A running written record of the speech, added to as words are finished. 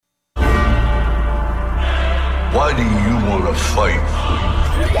Why do you want to fight?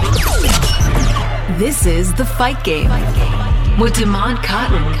 This is The Fight Game with Damon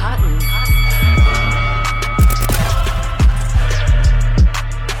Cotton.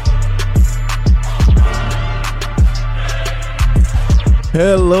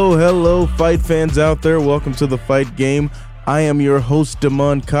 Hello, fight fans out there. Welcome to The Fight Game. I am your host,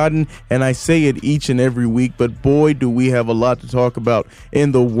 Damon Cotton, and I say it each and every week, but boy, do we have a lot to talk about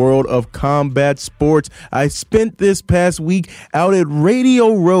in the world of combat sports. I spent this past week out at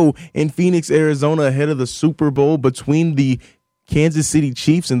Radio Row in Phoenix, Arizona, ahead of the Super Bowl between the Kansas City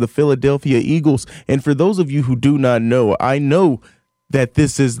Chiefs and the Philadelphia Eagles. And for those of you who do not know, I know that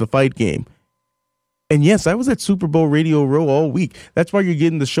this is The Fight Game. And yes, I was at Super Bowl Radio Row all week. That's why you're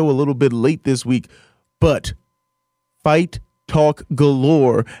getting the show a little bit late this week. But fight talk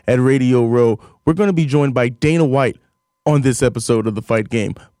galore at Radio Row. We're going to be joined by Dana White on this episode of The Fight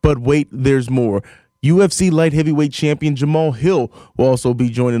Game. But wait, there's more. UFC light heavyweight champion Jamahal Hill will also be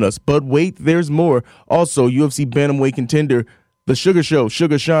joining us. But wait, there's more. Also, UFC bantamweight contender, the Sugar Show,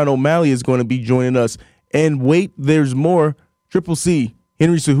 Sugar Sean O'Malley is going to be joining us. And wait, there's more. Triple C,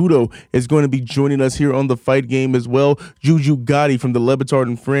 Henry Cejudo, is going to be joining us here on The Fight Game as well. Juju Gotti from the Lebitard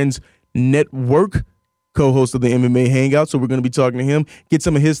and Friends Network, co-host of the MMA Hangout, so we're going to be talking to him, get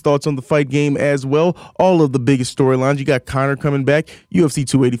some of his thoughts on the fight game as well. All of the biggest storylines. You got Conor coming back. UFC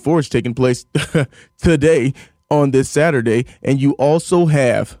 284 is taking place today on this Saturday, and you also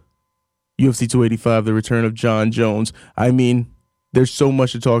have UFC 285, the return of Jon Jones. I mean, there's so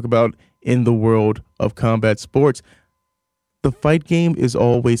much to talk about in the world of combat sports. The fight game is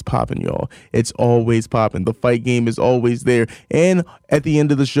always popping, y'all. It's always popping. The fight game is always there. And at the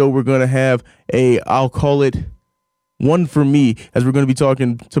end of the show, we're going to have I'll call it one for me, as we're going to be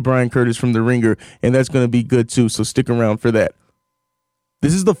talking to Bryan Curtis from The Ringer, and that's going to be good too, so stick around for that.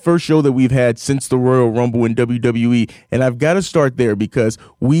 This is the first show that we've had since the Royal Rumble in WWE, and I've got to start there because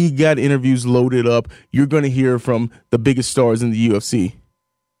we got interviews loaded up. You're going to hear from the biggest stars in the UFC.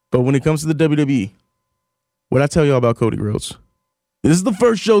 But when it comes to the WWE, what I tell y'all about Cody Rhodes? This is the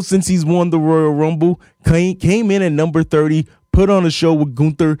first show since he's won the Royal Rumble. Came in at number 30, put on a show with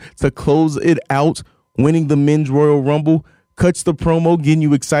Gunther to close it out, winning the Men's Royal Rumble. Cuts the promo, getting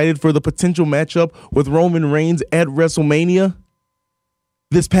you excited for the potential matchup with Roman Reigns at WrestleMania.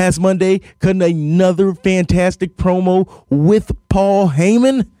 This past Monday, cutting another fantastic promo with Paul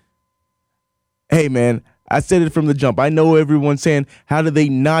Heyman. Hey, man. I said it from the jump. I know everyone's saying, how do they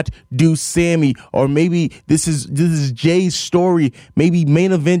not do Sammy? Or maybe this is Jay's story. Maybe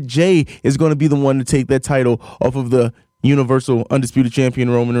main event Jay is going to be the one to take that title off of the Universal Undisputed Champion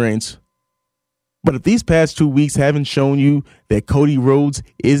Roman Reigns. But if these past 2 weeks haven't shown you that Cody Rhodes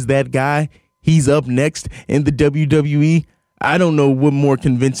is that guy, he's up next in the WWE, I don't know what more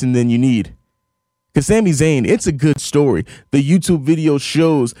convincing than you need. Because Sami Zayn, it's a good story. The YouTube video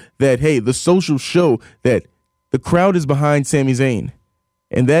shows that, hey, the social show that the crowd is behind Sami Zayn.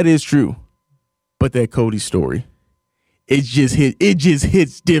 And that is true. But that Cody story, it just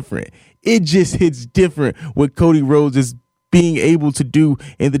hits different. It just hits different what Cody Rhodes is being able to do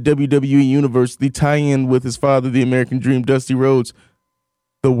in the WWE universe. The tie-in with his father, the American Dream, Dusty Rhodes.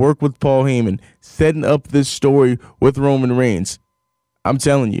 The work with Paul Heyman, setting up this story with Roman Reigns. I'm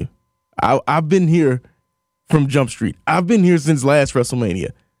telling you. I've been here from Jump Street. I've been here since last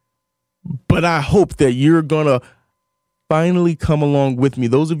WrestleMania. But I hope that you're going to finally come along with me.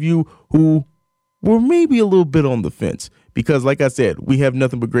 Those of you who were maybe a little bit on the fence. Because like I said, we have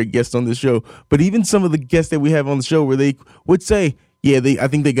nothing but great guests on this show. But even some of the guests that we have on the show where they would say, yeah, I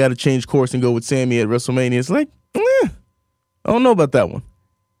think they got to change course and go with Sammy at WrestleMania. It's like, I don't know about that one.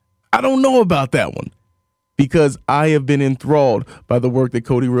 I don't know about that one. Because I have been enthralled by the work that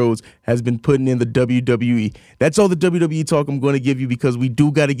Cody Rhodes has been putting in the WWE. That's all the WWE talk I'm going to give you because we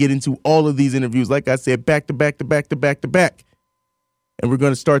do got to get into all of these interviews. Like I said, back to back to back to back to back. And we're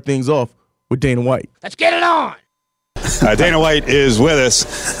going to start things off with Dana White. Let's get it on. Dana White is with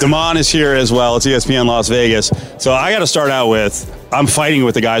us. Damon is here as well. It's ESPN Las Vegas. So I got to start out with, I'm fighting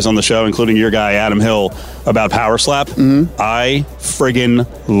with the guys on the show, including your guy, Adam Hill, about Power Slap. Mm-hmm. I friggin'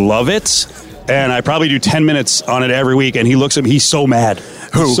 love it. And I probably do 10 minutes on it every week, and he looks at me, he's so mad.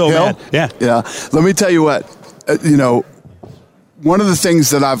 Who? He's so Hill? mad. Yeah. Yeah. Let me tell you what, one of the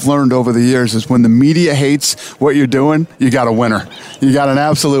things that I've learned over the years is when the media hates what you're doing, you got a winner. You got an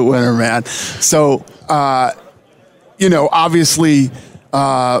absolute winner, man. So, obviously,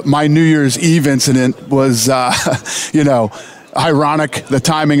 my New Year's Eve incident was, ironic, the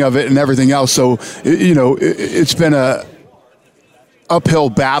timing of it and everything else. So, it's been a uphill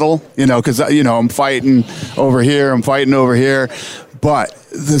battle, because, I'm fighting over here, but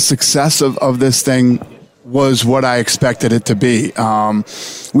the success of this thing was what I expected it to be.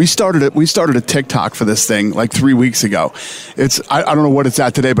 We started a TikTok for this thing like 3 weeks ago. I don't know what it's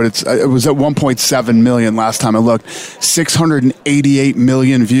at today, but it was at 1.7 million last time I looked. 688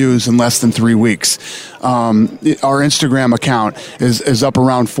 million views in less than 3 weeks. Our Instagram account is up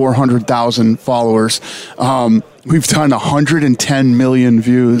around 400,000 followers. We've done 110 million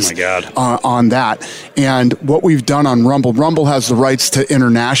views on that. And what we've done on Rumble has the rights to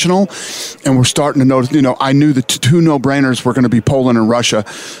international, and we're starting to notice, I knew the two no-brainers were going to be Poland and Russia,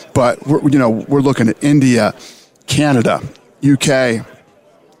 but we're looking at India, Canada, UK,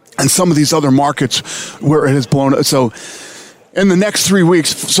 and some of these other markets where it has blown up. So in the next 3 weeks,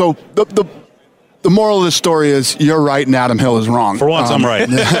 so the moral of the story is you're right and Adam Hill is wrong. For once, I'm right.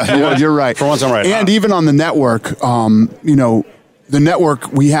 You're right. For once, I'm right. And even on the network, the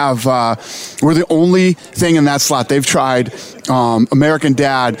network we have, we're the only thing in that slot. They've tried American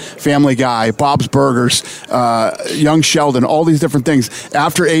Dad, Family Guy, Bob's Burgers, Young Sheldon, all these different things.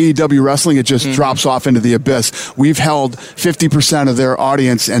 After AEW Wrestling, it just drops off into the abyss. We've held 50% of their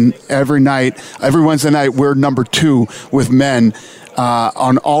audience, and every Wednesday night, we're number 2 with men.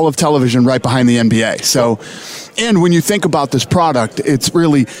 On all of television right behind the NBA. So, and when you think about this product, it's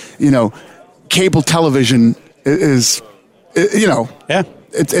really, cable television is,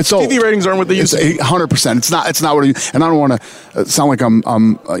 It's all, TV ratings aren't what they used to be. 100%. It's not what and I don't want to sound like I'm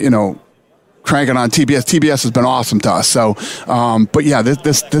cranking on TBS. TBS has been awesome to us. So, but yeah,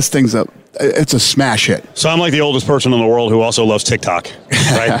 this thing's it's a smash hit. So I'm like the oldest person in the world who also loves TikTok,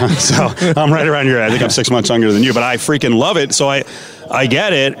 right? So I'm right around your age. I think I'm 6 months younger than you, but I freaking love it. So I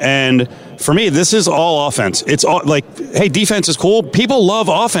get it. And for me, this is all offense. It's all like, hey, defense is cool. People love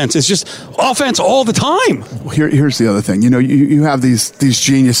offense. It's just offense all the time. Here's the other thing. You have these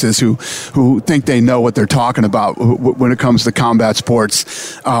geniuses who think they know what they're talking about when it comes to combat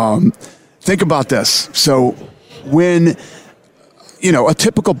sports. Think about this. So when a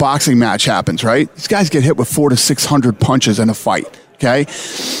typical boxing match happens, right? These guys get hit with 400 to 600 punches in a fight, okay?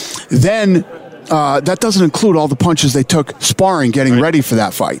 Then that doesn't include all the punches they took sparring, getting ready for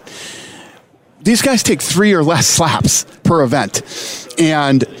that fight. These guys take 3 or less slaps per event.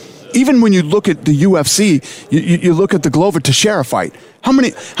 And even when you look at the UFC, you look at the Glover Teixeira fight. How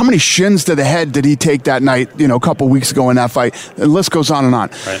many shins to the head did he take that night, a couple weeks ago in that fight? The list goes on and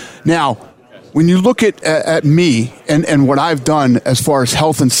on. Right. Now, when you look at me and what I've done as far as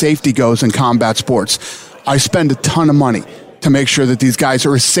health and safety goes in combat sports, I spend a ton of money to make sure that these guys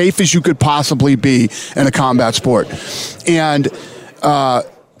are as safe as you could possibly be in a combat sport. And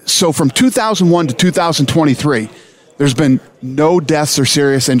so from 2001 to 2023, there's been no deaths or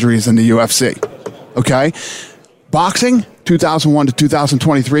serious injuries in the UFC. Okay? Boxing, 2001 to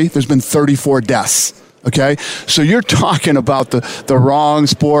 2023, there's been 34 deaths. Okay, so you're talking about the wrong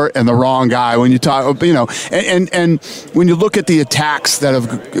sport and the wrong guy when you talk, and when you look at the attacks that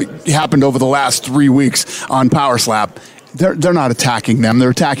have happened over the last 3 weeks on Power Slap, they're not attacking them; they're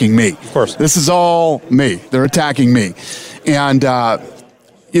attacking me. Of course, this is all me. They're attacking me, and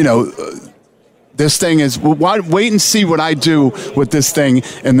this thing is, wait and see what I do with this thing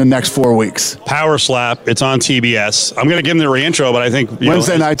in the next 4 weeks. Power Slap, it's on TBS. I'm going to give them the reintro, but I think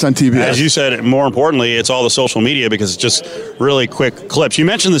Wednesday nights on TBS. As you said, more importantly, it's all the social media because it's just really quick clips. You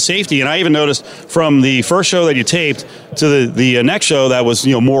mentioned the safety, and I even noticed from the first show that you taped to the next show that was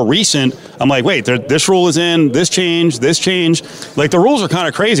more recent, I'm like, wait, this rule is in, this change. Like the rules are kind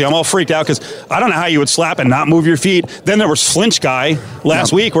of crazy. I'm all freaked out because I don't know how you would slap and not move your feet. Then there was Flinch Guy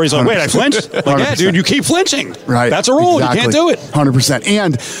last week where he's like, 100%. Wait, I flinched? Like, yeah, dude, you keep flinching. Right. That's a rule. Exactly. You can't do it. 100%.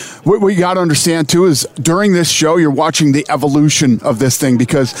 And what you got to understand, too, is during this show, you're watching the evolution of this thing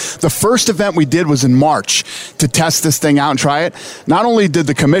because the first event we did was in March to test this thing out and try it. Not only did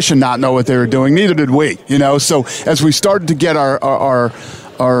the commission not know what they were doing, neither did we, So as we started to get our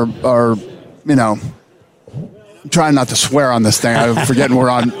trying not to swear on this thing. I'm forgetting we're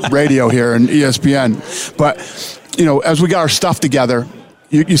on radio here and ESPN. But, as we got our stuff together,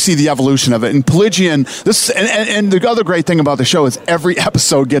 you see the evolution of it. And Pelagian, and the other great thing about the show is every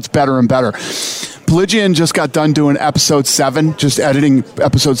episode gets better and better. Pelagian just got done doing episode 7, just editing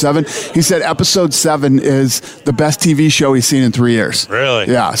episode 7. He said episode 7 is the best TV show he's seen in 3 years. Really?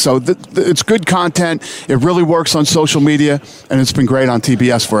 Yeah. So it's good content. It really works on social media, and it's been great on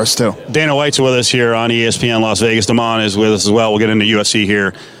TBS for us too. Dana White's with us here on ESPN Las Vegas. Damon is with us as well. We'll get into UFC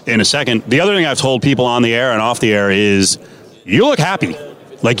here in a second. The other thing I've told people on the air and off the air is you look happy.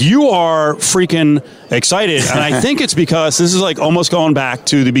 Like, you are freaking excited, and I think it's because this is like almost going back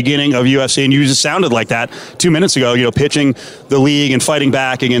to the beginning of UFC, and you just sounded like that 2 minutes ago, pitching the league and fighting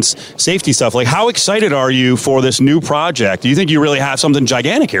back against safety stuff. Like, how excited are you for this new project? Do you think you really have something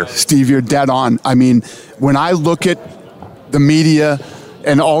gigantic here? Steve, you're dead on. I mean, when I look at the media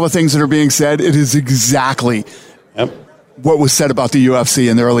and all the things that are being said, it is exactly what was said about the UFC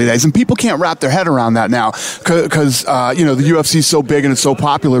in the early days. And people can't wrap their head around that now because, the UFC is so big and it's so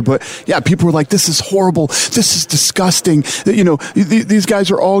popular. But, yeah, people were like, this is horrible. This is disgusting. These guys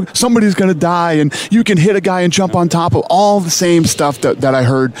are all, somebody's going to die. And you can hit a guy and jump on top of all the same stuff that I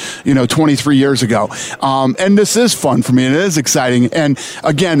heard, 23 years ago. And this is fun for me, and it is exciting. And,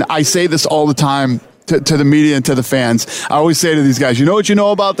 again, I say this all the time to the media and to the fans. I always say to these guys, you know what you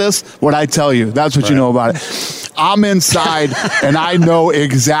know about this? What I tell you. That's what you know about it. I'm inside, and I know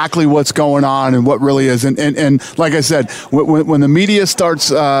exactly what's going on and what really is. And like I said, when the media starts,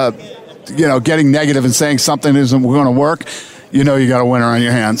 getting negative and saying something isn't going to work, you got a winner on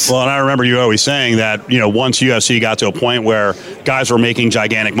your hands. Well, and I remember you always saying that, once UFC got to a point where guys were making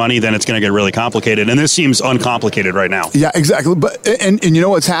gigantic money, then it's going to get really complicated. And this seems uncomplicated right now. Yeah, exactly. But and you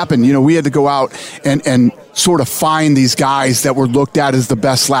know what's happened? We had to go out and sort of find these guys that were looked at as the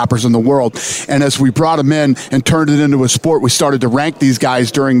best slappers in the world. And as we brought them in and turned it into a sport, we started to rank these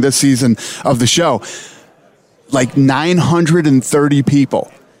guys during this season of the show. Like 930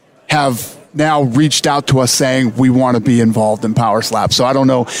 people have now reached out to us saying we want to be involved in Power Slap. So I don't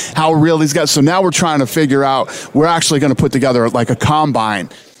know how real these guys. So now we're trying to figure out, we're actually going to put together like a combine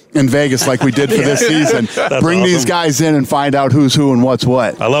in Vegas like we did for this season. Bring awesome. These guys in and find out who's who and what's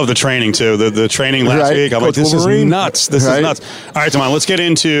what. I love the training, too. The training last week, I'm like, this is nuts. This is nuts. All right, Damon, let's get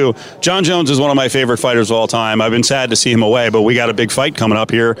into Jon Jones is one of my favorite fighters of all time. I've been sad to see him away, but we got a big fight coming up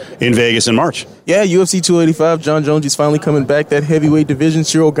here in Vegas in March. Yeah, UFC 285, Jon Jones is finally coming back, that heavyweight division,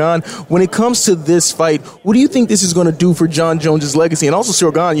 Ciryl Gane. When it comes to this fight, what do you think this is going to do for Jon Jones' legacy? And also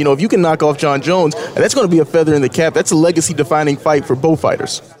Ciryl Gane, if you can knock off Jon Jones, that's going to be a feather in the cap. That's a legacy-defining fight for both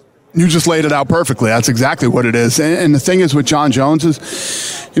fighters. You just laid it out perfectly. That's exactly what it is. And the thing is with Jon Jones is,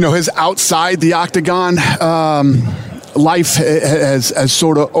 his outside the octagon life has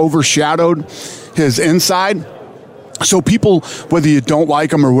sort of overshadowed his inside. So people, whether you don't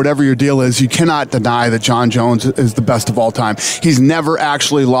like him or whatever your deal is, you cannot deny that Jon Jones is the best of all time. He's never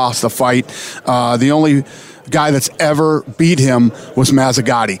actually lost a fight. The only guy that's ever beat him was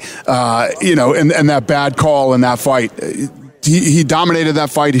Mazzagatti, and that bad call in that fight. He dominated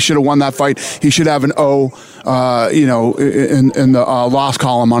that fight. He should have won that fight. He should have an O, in the loss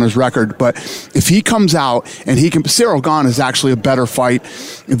column on his record. But if he comes out and Ciryl Gane is actually a better fight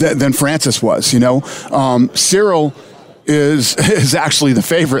than Francis was. Ciryl is actually the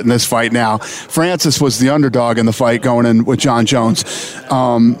favorite in this fight now. Francis was the underdog in the fight going in with Jon Jones.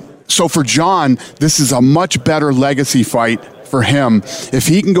 So for Jon, this is a much better legacy fight for him. If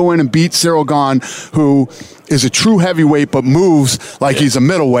he can go in and beat Ciryl Gane, who is a true heavyweight but moves like he's a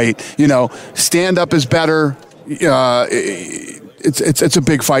middleweight, stand up is better. It's a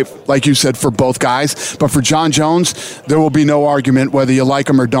big fight, like you said, for both guys. But for Jon Jones, there will be no argument, whether you like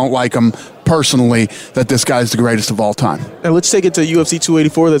him or don't like him personally, that this guy is the greatest of all time. Now let's take it to UFC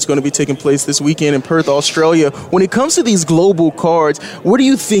 284 that's going to be taking place this weekend in Perth, Australia. When it comes to these global cards, where do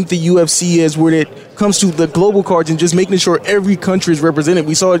you think the UFC is when it comes to the global cards and just making sure every country is represented?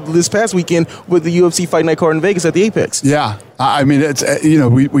 We saw it this past weekend with the UFC Fight Night card in Vegas at the Apex. Yeah. I mean, it's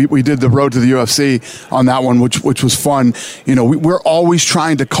we did the road to the UFC on that one, which was fun. We're always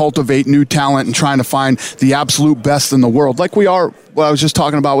trying to cultivate new talent and trying to find the absolute best in the world, like we are. Well, I was just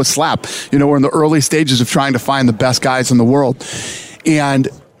talking about with Slap. We're in the early stages of trying to find the best guys in the world, and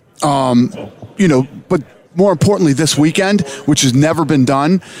but more importantly, this weekend, which has never been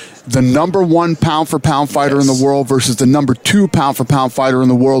done, the number 1 pound for pound fighter in the world versus the number 2 pound for pound fighter in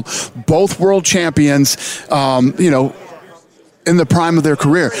the world, both world champions. In the prime of their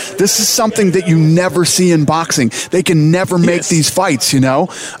career. This is something that you never see in boxing. They can never make these fights, and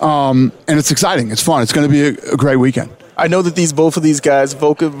it's exciting. It's fun. It's going to be a great weekend. I know that both of these guys,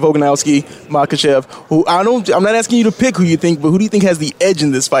 Volkanovski, Makhachev, who I'm not asking you to pick who you think, but who do you think has the edge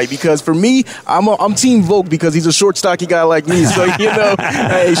in this fight? Because for me, I'm Team Volk because he's a short, stocky guy like me. So,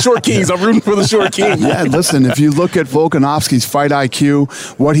 hey, short kings. I'm rooting for the short king. Yeah, listen, if you look at Volkanovski's fight IQ,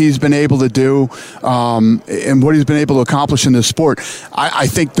 what he's been able to do, and what he's been able to accomplish in this sport, I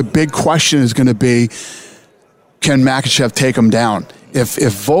think the big question is going to be, can Makhachev take him down? If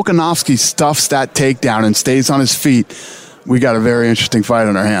Volkanovski stuffs that takedown and stays on his feet, we got a very interesting fight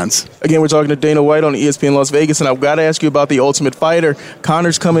on our hands. Again, we're talking to Dana White on ESPN Las Vegas, and I've got to ask you about the Ultimate Fighter.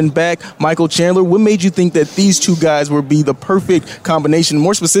 Conor's coming back. Michael Chandler. What made you think that these two guys would be the perfect combination?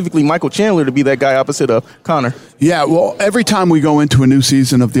 More specifically, Michael Chandler to be that guy opposite of Conor. Yeah, well, every time we go into a new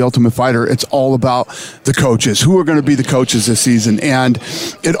season of The Ultimate Fighter, it's all about the coaches. Who are going to be the coaches this season? And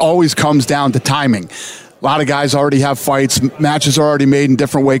it always comes down to timing. A lot of guys already have fights. Matches are already made in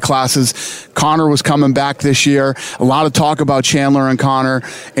different weight classes. Conor was coming back this year. A lot of talk about Chandler and Conor.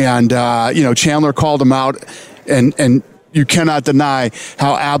 And, Chandler called him out. And you cannot deny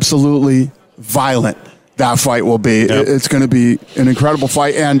how absolutely violent that fight will be. Yep. It's going to be an incredible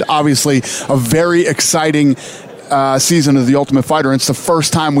fight. And obviously a very exciting season of The Ultimate Fighter. It's the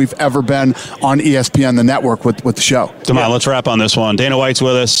first time we've ever been on ESPN, the network, with the show. Come on, let's wrap on this one. Dana White's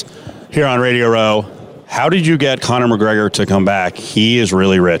with us here on Radio Row. How did you get Conor McGregor to come back? He is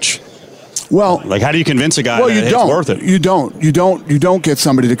really rich. Well, how do you convince a guy that it's worth it? You don't get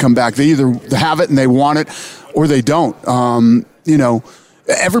somebody to come back. They either have it and they want it, or they don't.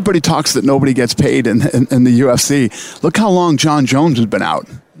 Everybody talks that nobody gets paid in the UFC. Look how long John Jones has been out.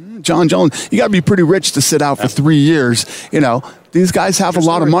 John Jones, you got to be pretty rich to sit out for 3 years. These guys have a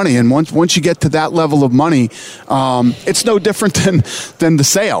lot of money, and once you get to that level of money, it's no different than the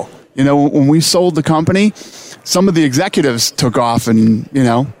sale. When we sold the company, some of the executives took off and,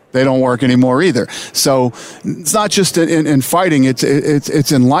 they don't work anymore either. So it's not just in fighting, it's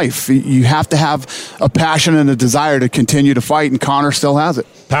in life. You have to have a passion and a desire to continue to fight, and Conor still has it.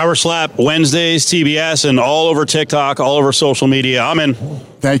 Power Slap Wednesdays, TBS, and all over TikTok, all over social media. I'm in.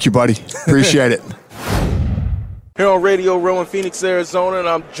 Thank you, buddy. Appreciate it. Here on Radio Row in Phoenix, Arizona, and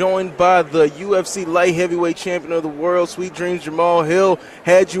I'm joined by the UFC light heavyweight champion of the world, Sweet Dreams Jamahal Hill.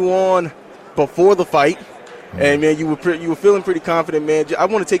 Had you on before the fight, and man, you were feeling pretty confident, man. I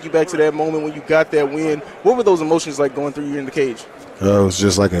want to take you back to that moment when you got that win. What were those emotions like going through you in the cage? It was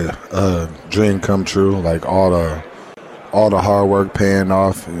just like a dream come true. Like all the hard work paying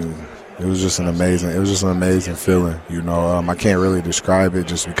off. It was just an amazing feeling. I can't really describe it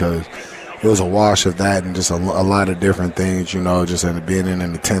just because it was a wash of that and just a lot of different things, just in being in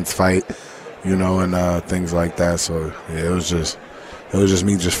an intense fight, and things like that. So yeah, it was just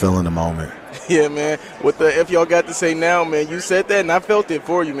me just feeling the moment. Yeah, man. If y'all got to say now, man, you said that, and I felt it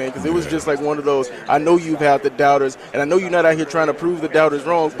for you, man, because it was just like one of those. I know you've had the doubters, and I know you're not out here trying to prove the doubters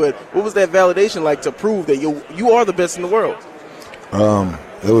wrong, but what was that validation like to prove that you are the best in the world? I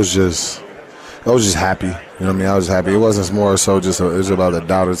was just happy. You know what I mean? I was happy. It wasn't more so it was about the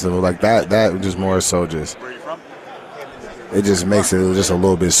doubters. It was like that was just more so just. It just makes it just a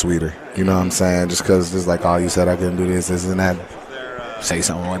little bit sweeter. You know what I'm saying? Just because it's like, oh, you said I couldn't do this and that. Say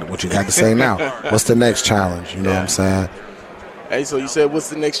something. What you got to say now? What's the next challenge? You know what I'm saying? Hey, so you said, what's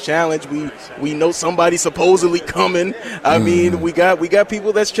the next challenge? We know somebody's supposedly coming. I mean, we got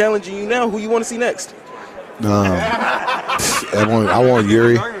people that's challenging you now. Who you want to see next? I want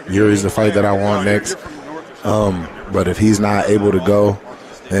Yuri. Yuri's the fight that I want next. But if he's not able to go,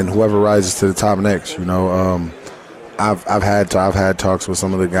 then whoever rises to the top next, I've had talks with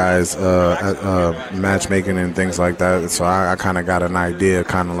some of the guys at matchmaking and things like that, so I kind of got an idea,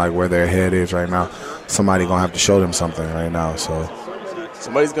 kind of like where their head is right now. Somebody gonna have to show them something right now. So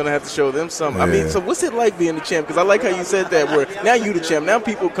somebody's gonna have to show them something. Yeah. I mean, so what's it like being the champ? Because I like how you said that. Where now you the champ, now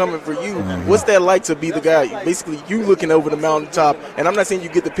people coming for you. Mm-hmm. What's that like to be the guy? Basically, you looking over the mountaintop, and I'm not saying you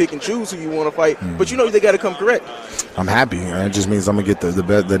get to pick and choose who you want to fight, but they got to come correct. I'm happy. It just means I'm gonna get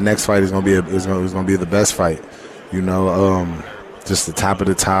the next fight is gonna be gonna be the best fight. Just the top of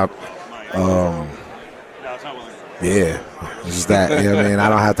the top. Yeah, just that. You know what I mean? I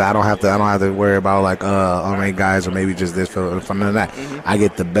don't have to worry about like how many guys or maybe just this for none of that. Mm-hmm. I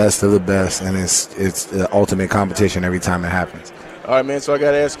get the best of the best, and it's the ultimate competition every time it happens. All right, man. So I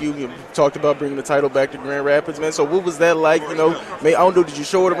got to ask you. You talked about bringing the title back to Grand Rapids, man. So what was that like? I don't know. Did you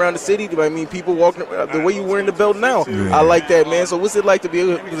show it around the city? I mean, people walking the way you wearing the belt now. Yeah. I like that, man. So what's it like to be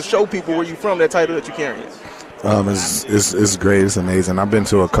able to show people where you from, that title that you're carrying? It's great. It's amazing. I've been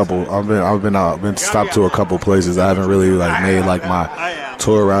to a couple. I've been stopped to a couple places. I haven't really made my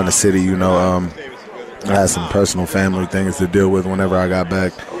tour around the city. I had some personal family things to deal with whenever I got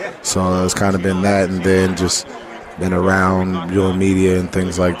back. So it's kind of been that, and then just been around doing media and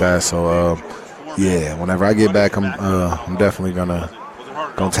things like that. So whenever I get back, I'm definitely gonna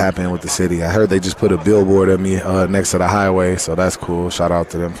tap in with the city. I heard they just put a billboard at me next to the highway, so that's cool. Shout out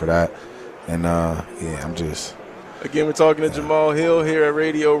to them for that. And, I'm just... Again, we're talking to Jamahal Hill here at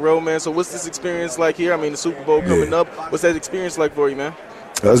Radio Row, man. So what's this experience like here? I mean, the Super Bowl coming up. What's that experience like for you, man?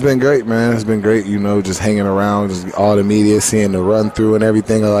 It's been great, man. It's been great, just hanging around, just all the media, seeing the run-through and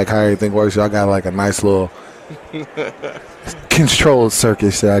everything, like how everything works. Y'all got, a nice little controlled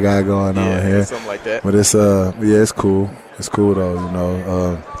circus that I got going on here. Something like that. But it's it's cool. It's cool though, you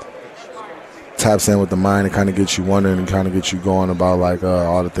know. Taps in with the mind and kind of gets you wondering and kind of gets you going about like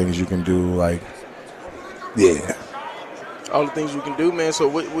all the things you can do. Like, yeah. All the things you can do, man. So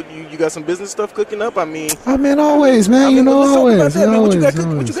what you got some business stuff cooking up? Always, man. Let's Always. talk about that,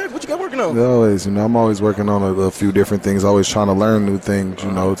 man. What you Always. got working on? Always, you know, I'm always working on a few different things. Always trying to learn new things,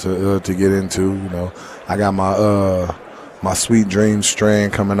 you know, to get into. You know, I got my Sweet Dream strain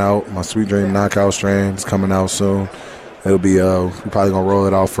coming out. My Sweet Dream knockout strain is coming out soon. It'll be we're probably gonna roll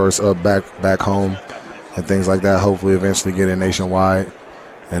it out first up back home and things like that. Hopefully, eventually get it nationwide.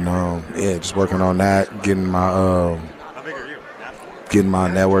 And just working on that, getting my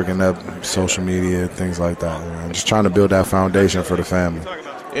networking up, social media, things like that. Man. Just trying to build that foundation for the family.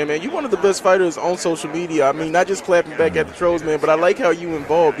 Yeah, man, you're one of the best fighters on social media. I mean, not just clapping back at the trolls, man, but I like how you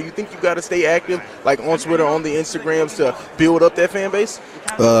involved. Do you think you got to stay active, like on Twitter, on the Instagrams, to build up that fan base?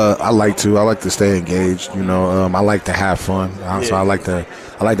 I like to stay engaged. You know, I like to have fun. So I like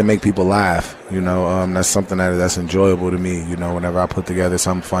to make people laugh. You know, that's something that's enjoyable to me. You know, whenever I put together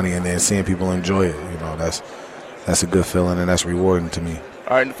something funny and then seeing people enjoy it, you know, that's a good feeling and that's rewarding to me.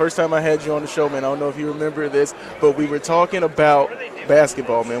 All right, and the first time I had you on the show, man, I don't know if you remember this, but we were talking about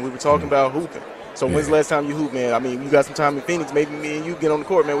basketball, man. We were talking about hooping. So when's the last time you hooped, man? I mean, you got some time in Phoenix. Maybe me and you get on the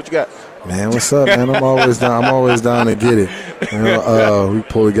court, man. What you got? Man, what's up, man? I'm always down to get it. You know, we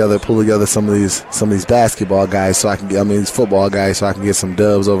pull together some of these basketball guys so I can get. These football guys so I can get some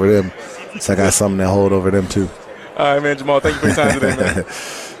dubs over them. So I got something to hold over them too. All right, man, Jamal. Thank you for your time today, man.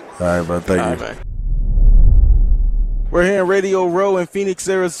 All right, bro. Thank you. Man. We're here in Radio Row in Phoenix,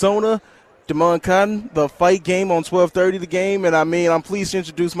 Arizona. Damon Cotton, the fight game on 12:30 the game. And I'm pleased to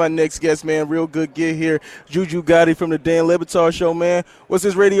introduce my next guest, man. Real good get here. Juju Gotti from the Dan Le Batard Show, man. What's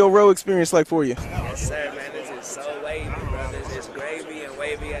this Radio Row experience like for you? Yes, sir, man. This is so wavy, brother. It's gravy and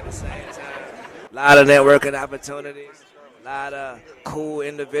wavy at the same time. A lot of networking opportunities. A lot of cool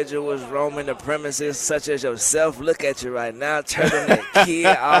individuals roaming the premises, such as yourself. Look at you right now, turtleneck kid,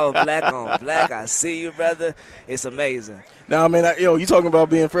 all black on black. I see you, brother. It's amazing. Now, man, you talking about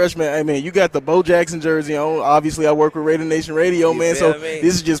being fresh, man. Hey, man, you got the Bo Jackson jersey on. Obviously, I work with Raider Nation Radio, man. So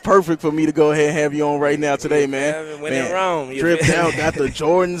this is just perfect for me to go ahead and have you on right now today, man. When in Rome. Dripped out, got the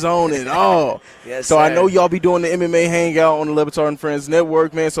Jordans on and all. Yes, so sir. I know y'all be doing the MMA hangout on the Le Batard and Friends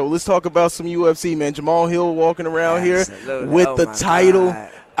Network, man. So let's talk about some UFC, man. Jamahal Hill walking around here with the title. God.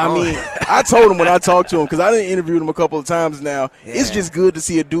 I mean, I told him when I talked to him, because I done interviewed him a couple of times now, it's just good to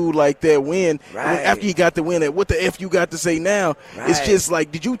see a dude like that win. Right. After he got the win, what the F you got to say now? Right. It's just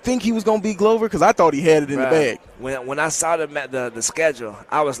like, did you think he was going to beat Glover? Because I thought he had it in the bag. When I saw the schedule,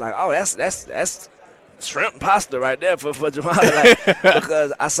 I was like, oh, that's shrimp pasta right there for Jamahal. Like,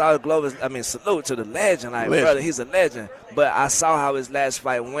 because I saw Glover, salute to the legend. Like, brother, he's a legend. But I saw how his last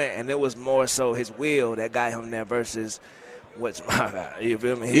fight went, and it was more so his will that got him there versus – what's my God, you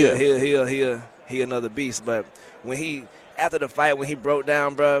feel me? He another beast. But after the fight, when he broke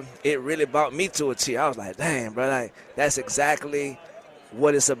down, bro, it really brought me to a tear. I was like, damn, bro, like that's exactly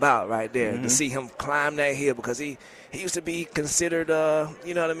what it's about right there. To see him climb that hill, because he used to be considered,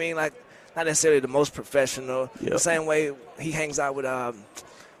 you know what I mean, like not necessarily the most professional. The same way he hangs out with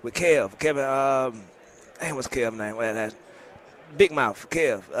Kevin. What's Kev's name? Well, Big Mouth,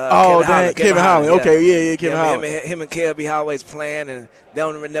 Kev. Kevin Holland. Okay, Kevin Holland. Him and Kev be always playing, and they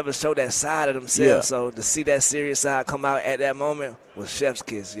don't never show that side of themselves. Yeah. So to see that serious side come out at that moment was chef's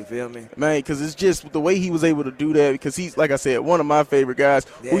kiss. You feel me? Man, because it's just the way he was able to do that, because he's, like I said, one of my favorite guys.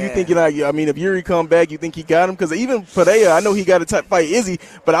 Who you thinking, if Yuri come back, you think he got him? Because even Pereira, I know he got to fight Izzy,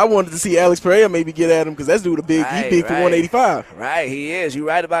 but I wanted to see Alex Pereira maybe get at him, because that's dude he big for 185. Right, he is. You're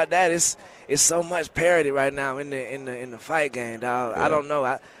right about that. It's so much parity right now in the fight game, dog. Yeah. I don't know.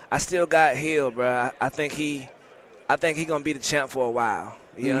 I still got Hill, bro. I think he gonna be the champ for a while.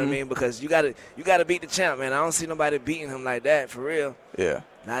 You know what I mean? Because you gotta beat the champ, man. I don't see nobody beating him like that for real. Yeah,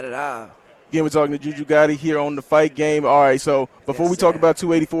 not at all. Again, we're talking to Juju Gotti here on the fight game. All right, so before we talk about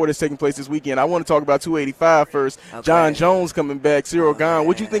 284 that's taking place this weekend, I want to talk about 285 first. Okay. John Jones coming back, Cyril Gane.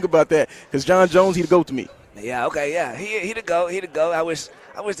 What'd you think about that? Because John Jones, he the GOAT to me. Yeah, okay, yeah. He the GOAT. He the GOAT. I wish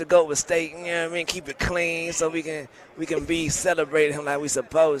the GOAT would stay, you know what I mean, keep it clean so we can be celebrating him like we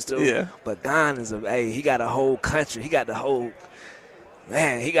supposed to. Yeah. But Gane is he got a whole country. He got the whole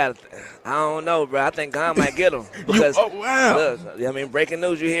man, I don't know, bro. I think Gane might get him. Because look, breaking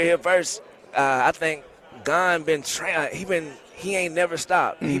news, you hear here first. I think Gane been he ain't never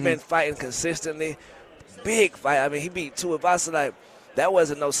stopped. He been fighting consistently. Big fight. He beat Tuivasa, like that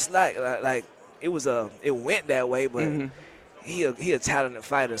wasn't no slack. Like it went that way, but he a talented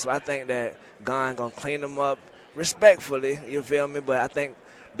fighter. So I think that Gon gonna clean him up respectfully. You feel me? But I think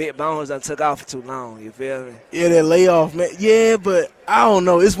Big Bones done took off for too long. You feel me? Yeah, that layoff, man. Yeah, but I don't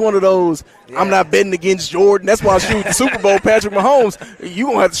know. It's one of those. Yeah. I'm not betting against Jordan. That's why I shoot the Super Bowl. Patrick Mahomes. You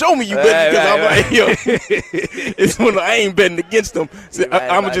gonna have to show me you betting because I'm like, yo, it's one. I ain't betting against them. So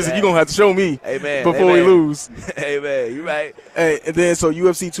I'm just. You gonna have to show me before we lose. Amen. You right. Hey, and then so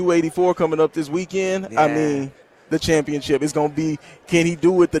UFC 284 coming up this weekend. Yeah. I mean, the championship is gonna be. Can he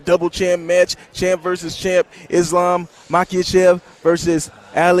do it? The double champ match. Champ versus champ. Islam Makhachev versus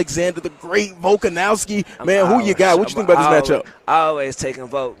Alexander the Great Volkanovski. Man, who you got? What you think about this matchup? I always taking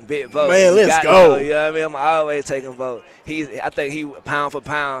vote. Big vote. Man, let's go. You know what I mean? I'm always taking vote. I think he pound for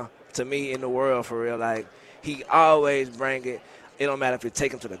pound to me in the world for real. Like, he always bring it. It don't matter if you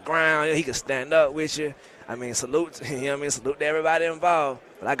take him to the ground. He can stand up with you. I mean, salute. You know what I mean? Salute to everybody involved.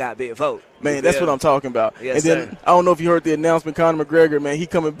 But I got big vote. Man, that's what I'm talking about. Yes, and then sir. I don't know if you heard the announcement, Conor McGregor, man, he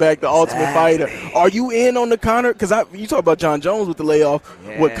coming back, the Ultimate Fighter. Are you in on the Conor? Because you talk about John Jones with the layoff.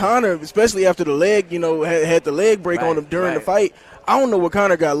 Yeah. With Conor, especially after the leg, had the leg break on him during the fight. I don't know what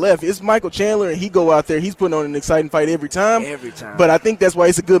Conor got left. It's Michael Chandler, and he go out there. He's putting on an exciting fight every time. Every time. But I think that's why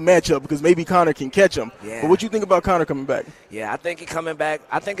it's a good matchup, because maybe Conor can catch him. Yeah. But what you think about Conor coming back? Yeah, I think he coming back.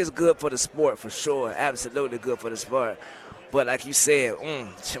 I think it's good for the sport for sure. Absolutely good for the sport. But like you said,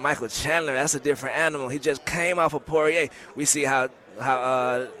 Michael Chandler, that's a different animal. He just came off of Poirier. We see how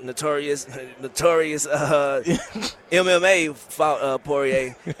notorious MMA fought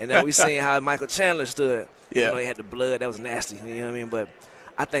Poirier, and then we seen how Michael Chandler stood. Yeah. He had the blood. That was nasty. You know what I mean? But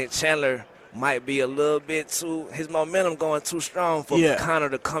I think Chandler might be a little bit too – his momentum going too strong for Conor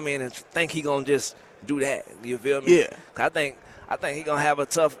to come in and think he going to just do that. You feel me? Yeah. I think he going to have a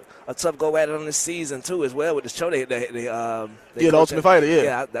tough go at it on this season too as well with the show. The Ultimate Fighter,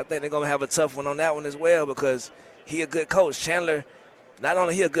 Yeah, I think they're going to have a tough one on that one as well because he a good coach. Chandler, not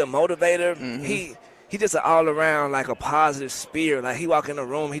only he a good motivator, he just an all-around, like, a positive spirit. Like, he walk in the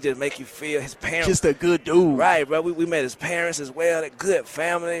room, he just make you feel his parents. Just a good dude. Right, bro. We met his parents as well, a good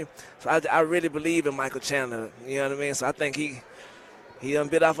family. So I really believe in Michael Chandler. You know what I mean? So I think he done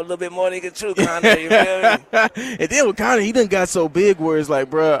bit off a little bit more than he can chew, Conor. You feel me? And then with Conor, he done got so big where it's like,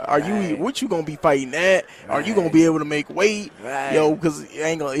 bro, what you going to be fighting at? Right. Are you going to be able to make weight? Right. Yo, because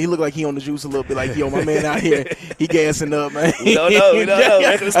he look like he on the juice a little bit. Like, yo, my man out here, he gassing up, man. We don't know.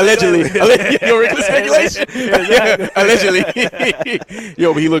 Allegedly. Reckless speculation? Allegedly.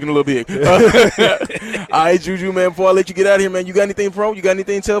 Yo, but he looking a little big. All right, Juju, man, before I let you get out of here, man, you got anything pro? You got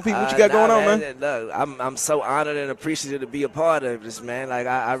anything to tell people what you got going on, man? Look, I'm so honored and appreciative to be a part of this, man. Like,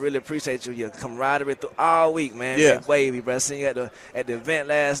 I really appreciate your camaraderie through all week, man. Yeah. Big wavy, bro. Seen you at the event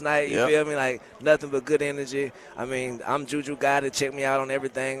last night. You feel me? Like, nothing but good energy. I mean, I'm Juju Gotti. Check me out on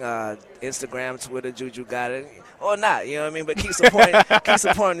everything. Instagram, Twitter, Juju Gotti. Or not, you know what I mean? But keep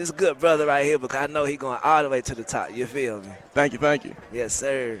supporting this good brother right here because I know he's going all the way to the top. You feel me? Thank you. Yes,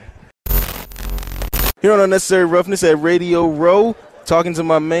 sir. Here on Unnecessary Roughness at Radio Row, talking to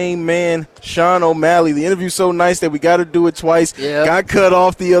my main man, Sean O'Malley. The interview's so nice that we got to do it twice. Yep. Got cut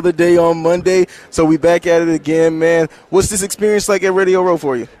off the other day on Monday, so we back at it again, man. What's this experience like at Radio Row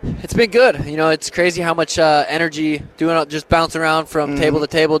for you? It's been good. You know, it's crazy how much energy just bouncing around from table to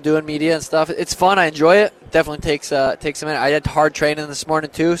table doing media and stuff. It's fun. I enjoy it. Definitely takes a minute. I had hard training this morning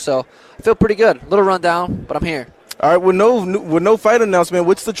too, so I feel pretty good. A little run down, but I'm here. All right, with no fight announcement,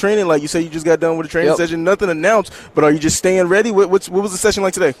 what's the training like? You say you just got done with a training session, nothing announced, but are you just staying ready? What was the session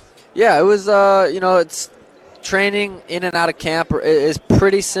like today? Yeah, it was, it's training in and out of camp is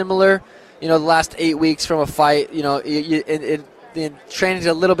pretty similar. You know, the last 8 weeks from a fight, you know, the training's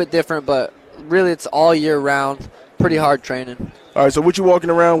a little bit different, but really it's all year round. Pretty hard training. All right, so what you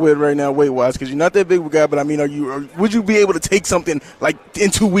walking around with right now weight-wise? Because you're not that big of a guy, but, I mean, would you be able to take something like in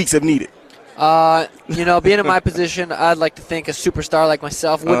 2 weeks if needed? Being in my position, I'd like to think a superstar like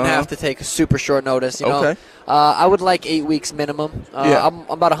myself wouldn't have to take a super short notice. You know, I would like 8 weeks minimum. I'm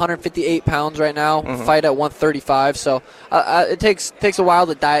about 158 pounds right now. Fight at 135, so it takes a while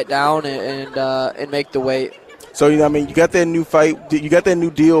to diet down and make the weight. So, you know, I mean, you got that new fight, you got that new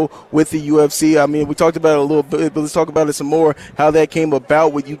deal with the UFC. I mean, we talked about it a little bit, but let's talk about it some more, how that came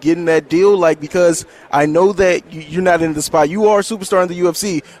about with you getting that deal. Like, because I know that you're not in the spot. You are a superstar in the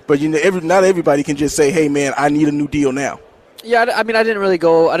UFC, but not everybody can just say, hey, man, I need a new deal now. Yeah, I mean, I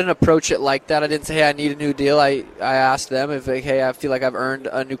didn't approach it like that. I didn't say, hey, I need a new deal. I asked them if, hey, I feel like I've earned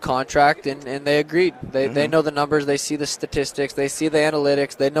a new contract, and they agreed. They know the numbers. They see the statistics. They see the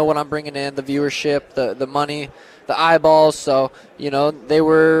analytics. They know what I'm bringing in, the viewership, the money, the eyeballs. So, you know, they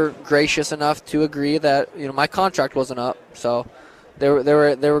were gracious enough to agree that, you know, my contract wasn't up. So they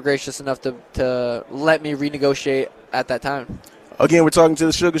were gracious enough to let me renegotiate at that time. Again, we're talking to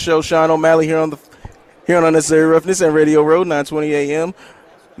the Sugar Show. Sean O'Malley here on Unnecessary Roughness and Radio Road, 920 a.m.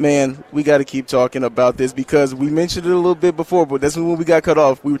 Man, we got to keep talking about this because we mentioned it a little bit before, but that's when we got cut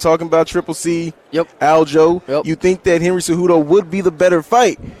off. We were talking about Triple C, Aljo. Yep. You think that Henry Cejudo would be the better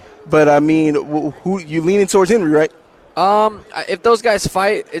fight, but I mean, who you leaning towards Henry, right? If those guys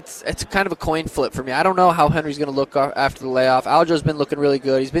fight, it's kind of a coin flip for me. I don't know how Henry's going to look after the layoff. Aljo's been looking really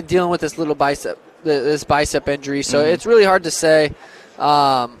good. He's been dealing with this little bicep injury, so it's really hard to say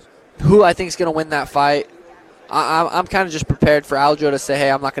who I think is going to win that fight. I'm kind of just prepared for Aljo to say, hey,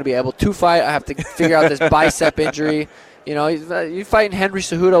 I'm not going to be able to fight. I have to figure out this bicep injury. You know, you're fighting Henry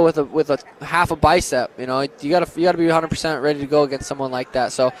Cejudo with a half a bicep. You know, you got to be 100% ready to go against someone like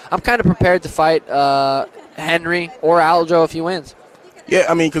that. So I'm kind of prepared to fight Henry or Aljo if he wins. Yeah,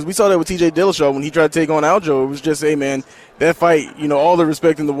 I mean, because we saw that with TJ Dillashaw when he tried to take on Aljo. It was just, hey, man, that fight, you know, all the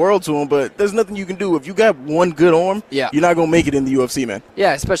respect in the world to him, but there's nothing you can do. If you got one good arm, you're not going to make it in the UFC, man.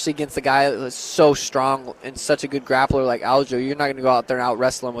 Yeah, especially against a guy that's so strong and such a good grappler like Aljo. You're not going to go out there and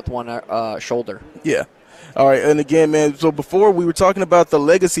out-wrestle him with one shoulder. Yeah. All right, and again, man, so before we were talking about the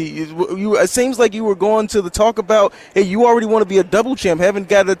legacy, it seems like you were going to the talk about, hey, you already want to be a double champ, haven't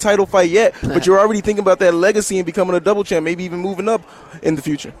got a title fight yet, but you're already thinking about that legacy and becoming a double champ, maybe even moving up in the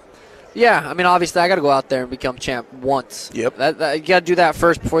future. Yeah, I mean, obviously, I got to go out there and become champ once. Yep. You got to do that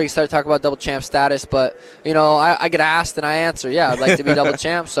first before you start talking about double champ status. But, you know, I get asked and I answer, yeah, I'd like to be double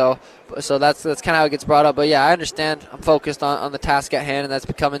champ. So that's kind of how it gets brought up. But, yeah, I understand. I'm focused on the task at hand, and that's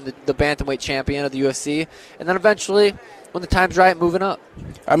becoming the bantamweight champion of the UFC. And then eventually, when the time's right, moving up.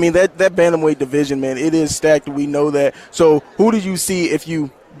 I mean, that bantamweight division, man, it is stacked. We know that. So who did you see if you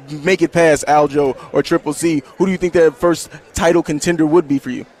make it past Aljo or Triple C? Who do you think that first title contender would be for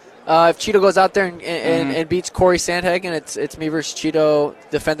you? If Cheeto goes out there and beats Corey Sandhagen, it's me versus Cheeto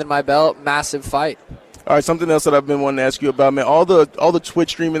defending my belt. Massive fight. All right, something else that I've been wanting to ask you about, man. All the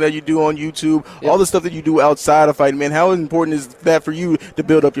Twitch streaming that you do on YouTube, all the stuff that you do outside of fighting, man. How important is that for you to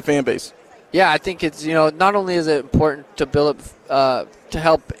build up your fan base? Yeah, I think it's, you know, not only is it important to build up, to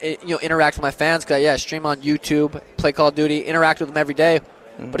help, you know, interact with my fans, because, yeah, stream on YouTube, play Call of Duty, interact with them every day.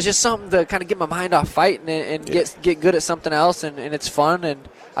 But it's just something to kind of get my mind off fighting and get good at something else, and it's fun. And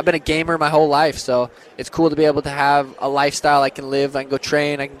I've been a gamer my whole life, so it's cool to be able to have a lifestyle I can live. I can go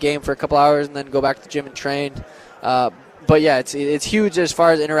train, I can game for a couple hours, and then go back to the gym and train. But, yeah, it's huge as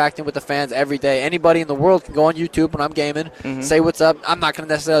far as interacting with the fans every day. Anybody in the world can go on YouTube when I'm gaming, say what's up. I'm not going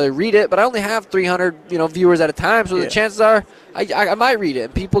to necessarily read it, but I only have 300 viewers at a time, so the chances are I might read it.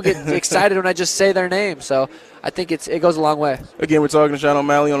 And people get excited when I just say their name, so I think it goes a long way. Again, we're talking to Sean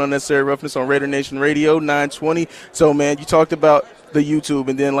O'Malley on Unnecessary Roughness on Raider Nation Radio, 920. So, man, you talked about the YouTube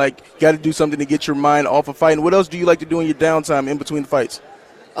and then, got to do something to get your mind off of fighting. What else do you like to do in your downtime in between the fights?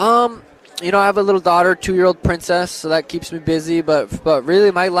 You know, I have a little daughter, 2-year-old princess, so that keeps me busy. But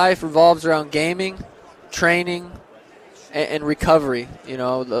really, my life revolves around gaming, training, and recovery. You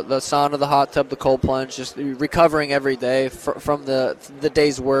know, the sauna, the hot tub, the cold plunge, just recovering every day from the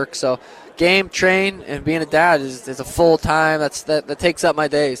day's work. So game, train, and being a dad is a full time. That takes up my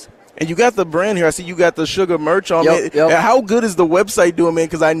days. And you got the brand here. I see you got the Sugar merch on. Yep. How good is the website doing, man?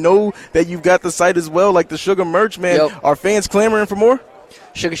 Because I know that you've got the site as well, like the Sugar merch, man. Yep. Are fans clamoring for more?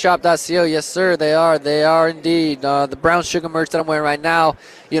 Sugarshop.co, yes, sir. They are indeed. The brown sugar merch that I'm wearing right now,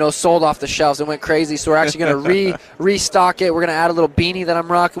 sold off the shelves and went crazy. So we're actually going to restock it. We're going to add a little beanie that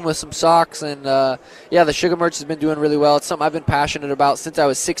I'm rocking with some socks. And, the sugar merch has been doing really well. It's something I've been passionate about since I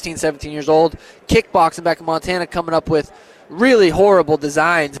was 16, 17 years old. Kickboxing back in Montana, coming up with really horrible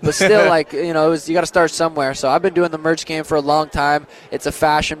designs, but still, you got to start somewhere. So I've been doing the merch game for a long time. It's a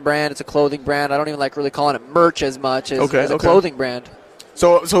fashion brand. It's a clothing brand. I don't even like really calling it merch as much as a clothing brand.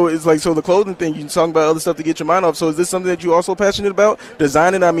 So it's the clothing thing. You're talking about other stuff to get your mind off. So is this something that you're also passionate about?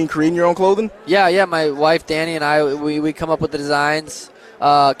 Designing, creating your own clothing? Yeah. My wife, Danny, and I, we come up with the designs.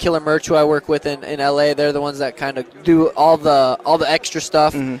 Killer Merch, who I work with in LA, they're the ones that kind of do all the extra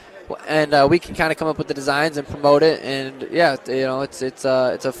stuff. And we can kind of come up with the designs and promote it. And, it's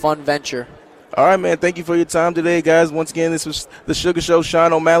a fun venture. All right, man. Thank you for your time today, guys. Once again, this was the Sugar Show.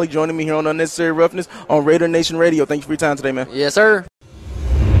 Sean O'Malley joining me here on Unnecessary Roughness on Raider Nation Radio. Thank you for your time today, man. Yes, sir.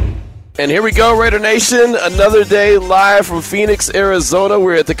 And here we go, Raider Nation. Another day live from Phoenix, Arizona.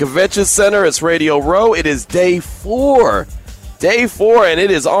 We're at the Convention Center. It's Radio Row. It is day 4 Day 4, and it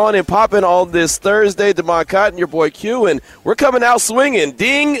is on and popping on this Thursday. Damon Cotton, your boy Q, and we're coming out swinging.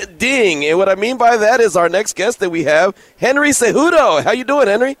 Ding, ding. And what I mean by that is our next guest that we have, Henry Cejudo. How you doing,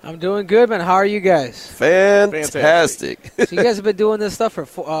 Henry? I'm doing good, man. How are you guys? Fantastic. So you guys have been doing this stuff for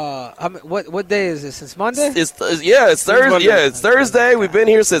what day is this? Since Monday? It's Thursday. Yeah, it's Thursday. We've been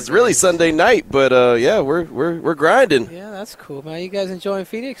here since really Sunday night, but we're grinding. Yeah, that's cool, man. You guys enjoying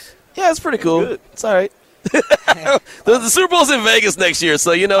Phoenix? Yeah, it's pretty cool. It's all right. the Super Bowl's in Vegas next year,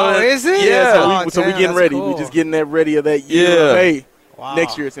 so you know. Oh, is it? Yeah. So we're getting ready. Cool. We're just getting that ready of that year. Yeah. Hey, wow.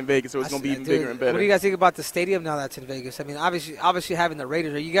 Next year it's in Vegas, so it's going to be even bigger and better. What do you guys think about the stadium now that's in Vegas? I mean, obviously having the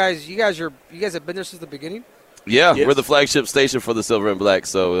Raiders. Are you guys have been there since the beginning? Yeah, Yes. we're the flagship station for the Silver and Black.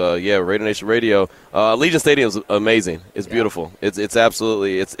 So Raider Nation Radio. Legion Stadium is amazing. It's beautiful. It's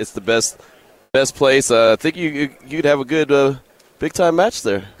absolutely it's the best place. I think you'd have a good big time match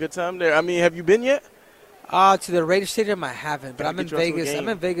there. Good time there. I mean, have you been yet? To the Raiders Stadium, I haven't, but I'm in get you out to a Vegas. game. I'm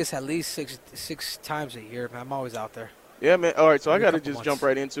in Vegas at least six times a year, man. I'm always out there. Yeah, man. All right, so I Maybe a got to couple just months. jump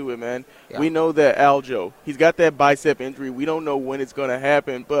right into it, man. Yeah. We know that Aljo, he's got that bicep injury. We don't know when it's going to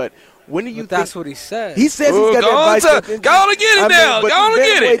happen, but when do you But think? that's what he said. He says he's got Go that on bicep injury. go on and get it now. But Go on the and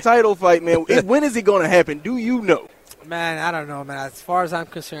get bantamweight it. title fight, man. When is it going to happen? Do you know? Man, I don't know, man. As far as I'm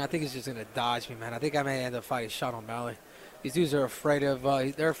concerned, I think he's just gonna dodge me, man. I think I may end up fighting Sean O'Malley. These dudes are afraid of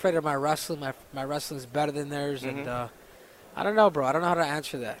my wrestling. My wrestling's better than theirs, and I don't know, bro. I don't know how to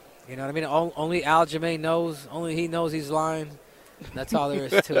answer that. You know what I mean? Only Al Jermaine knows. Only he knows he's lying. That's all there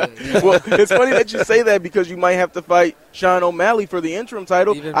is to it. You know? Well, it's funny that you say that because you might have to fight Sean O'Malley for the interim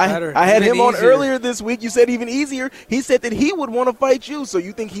title. Even better. I had Even him on easier. earlier this week. You said even easier. He said that he would want to fight you. So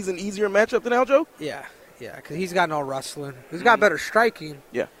you think he's an easier matchup than Aljo? Yeah, because he's got no wrestling. He's got better striking.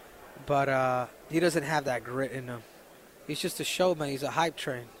 Yeah. But he doesn't have that grit in him. He's just a showman. He's a hype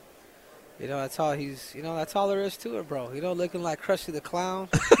train. You know, that's all he's. You know, that's all there is to it, bro. You know, looking like Krusty the Clown.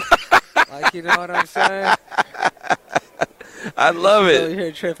 Like, you know what I'm saying? I love Over it.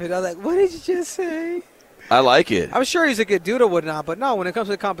 here tripping. I'm like, what did you just say? I like it. I'm sure he's a good dude or whatnot, but no, when it comes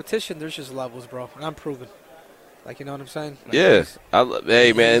to the competition, there's just levels, bro. And I'm proven. Like, you know what I'm saying? Like, Yeah.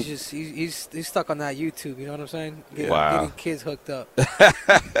 Hey, man. He's stuck on that YouTube. You know what I'm saying? Wow. Getting kids hooked up.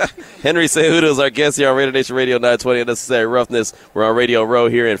 Henry Cejudo is our guest here on Raider Nation Radio 920 Unnecessary Roughness. We're on Radio Row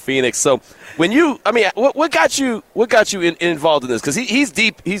here in Phoenix. So, what got you involved in this? Because he's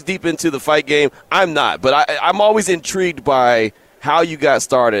deep into the fight game. I'm not, but I'm always intrigued by how you got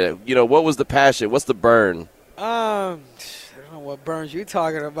started. You know, what was the passion? What's the burn? I don't know what burns you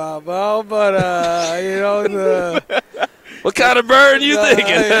talking about, bro, but you know What kind of burn you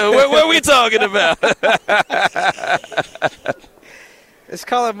thinking? What are we talking about? Let's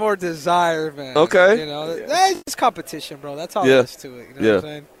call it more desire, man. Okay. You know, it's competition, bro. That's all there is to it. You know what I'm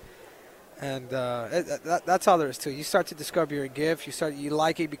saying? And that's all there is to it. You start to discover your gift. You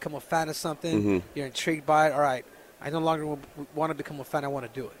like it, you become a fan of something. You're intrigued by it. All right, I no longer want to become a fan. I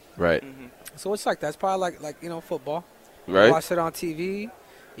want to do it. Right. So it's like that. It's probably like you know, football. Right. You watched it on TV.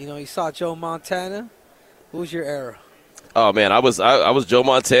 You know, you saw Joe Montana. Who was your era? Oh man, I was Joe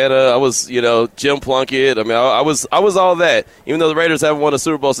Montana. I was Jim Plunkett. I mean, I was all that. Even though the Raiders haven't won a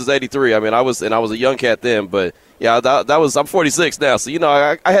Super Bowl since '83. I mean, I was a young cat then. But yeah, I'm 46 now. So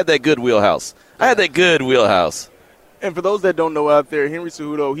I had that good wheelhouse. And for those that don't know out there, Henry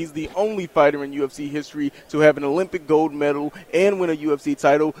Cejudo, he's the only fighter in UFC history to have an Olympic gold medal and win a UFC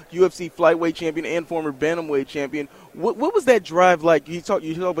title, UFC flyweight champion and former bantamweight champion. What was that drive like? You talk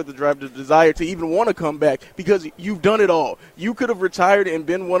about the drive, the desire to even want to come back because you've done it all. You could have retired and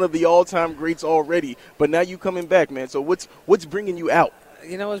been one of the all-time greats already, but now you coming back, man. So what's bringing you out?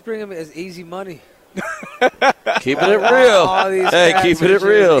 You know what's bringing me is easy money. Keeping it real. Hey, keeping it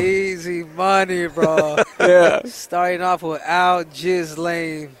real. Easy money, bro. Yeah. Starting off with Al Jizz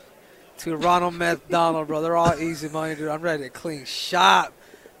Lane to Ronald McDonald, bro. They're all easy money, dude. I'm ready to clean shop.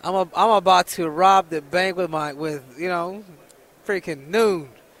 I'm about to rob the bank with freaking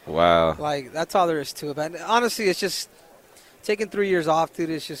noon. Wow. Like, that's all there is to it. But honestly, it's just taking 3 years off, dude.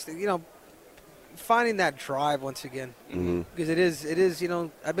 It's just, finding that drive once again. Because it is,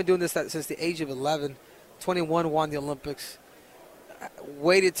 I've been doing this since the age of 11. 21, won the Olympics.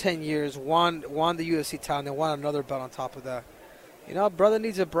 Waited 10 years, won the UFC title, and then won another belt on top of that. Brother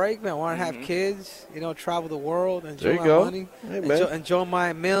needs a break, man. Want to have kids, travel the world, enjoy my money, enjoy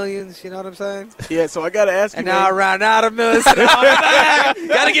my millions, you know what I'm saying? Yeah, so I got to ask you, and now I ran out of millions.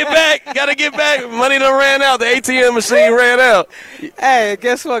 Gotta get back. Money done ran out. The ATM machine ran out. Hey,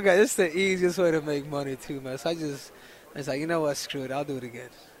 guess what, guys? It's the easiest way to make money, too, man. So it's like, you know what? Screw it. I'll do it again.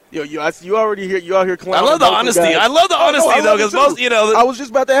 Yo, you already here. You out here clowning. I love the honesty. Guys. I love the honesty, though, because most, I was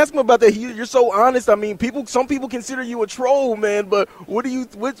just about to ask him about that. You're so honest. I mean, some people consider you a troll, man. But what is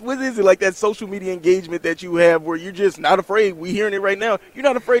it like that social media engagement that you have where you're just not afraid? We hearing it right now. You're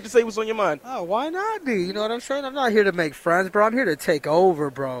not afraid to say what's on your mind. Oh, why not, dude? You know what I'm saying? I'm not here to make friends, bro. I'm here to take over,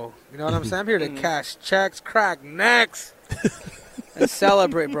 bro. You know what I'm saying? I'm here to cash checks, crack necks. And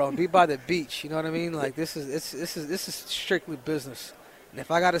celebrate, bro, and be by the beach. You know what I mean? Like this is strictly business. And if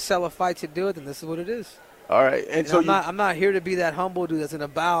I got to sell a fight to do it, then this is what it is. All right. And so I'm not here to be that humble dude that's in a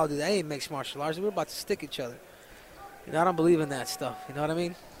bow dude. That ain't mixed martial arts. We're about to stick each other. You know, I don't believe in that stuff. You know what I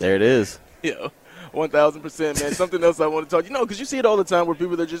mean? There it is. Yeah, 1,000%, man. Something else I want to talk. Because you see it all the time where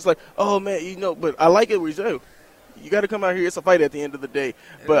people are just like, oh man, but I like it where you say, you got to come out here. It's a fight at the end of the day.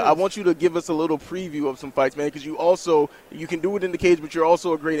 But I want you to give us a little preview of some fights, man, because you can do it in the cage, but you're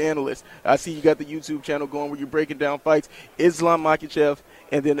also a great analyst. I see you got the YouTube channel going where you're breaking down fights. Islam Makhachev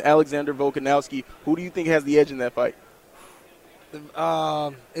and then Alexander Volkanovski. Who do you think has the edge in that fight?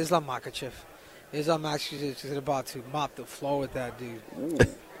 Islam Makhachev. Islam Makhachev is about to mop the floor with that dude. Ooh.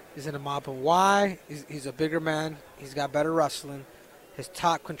 He's going to mop him. Why? He's a bigger man. He's got better wrestling. His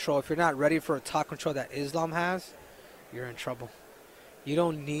top control. If you're not ready for a top control that Islam has, you're in trouble. You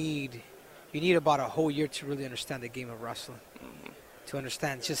need about a whole year to really understand the game of wrestling. Mm-hmm. To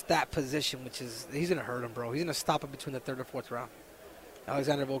understand just that position, which is, he's going to hurt him, bro. He's going to stop him between the third or fourth round.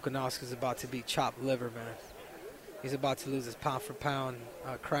 Alexander Volkanovski is about to be chopped liver, man. He's about to lose his pound-for-pound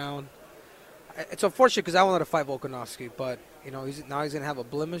crown. It's unfortunate because I wanted to fight Volkanovski, but, he's going to have a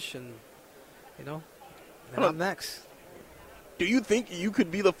blemish, and, and I'm next. Do you think you could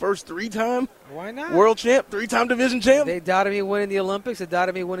be the first 3-time Why not? world champ, 3-time division champ? They doubted me winning the Olympics. They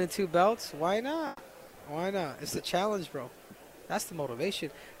doubted me winning 2 belts. Why not? It's the challenge, bro. That's the motivation.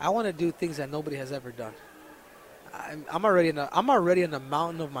 I want to do things that nobody has ever done. I'm already in a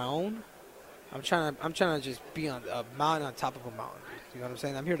mountain of my own. I'm trying to just be on a mountain on top of a mountain. You know what I'm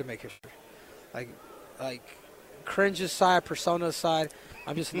saying? I'm here to make history. Like cringe aside, persona aside,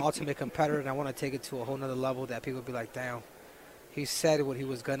 I'm just an ultimate competitor, and I want to take it to a whole nother level that people be like, damn. He said what he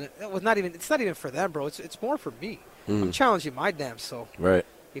was gonna. It's not even for them, bro. It's more for me. I'm challenging my damn soul. Right.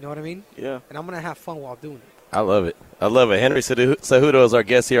 You know what I mean? Yeah. And I'm gonna have fun while doing it. I love it. Henry Cejudo is our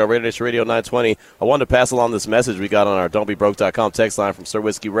guest here on Radio Nation Radio 920. I wanted to pass along this message we got on our don'tbebroke.com text line from Sir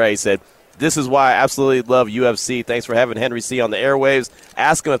Whiskey Ray. He said, "This is why I absolutely love UFC. Thanks for having Henry C on the airwaves.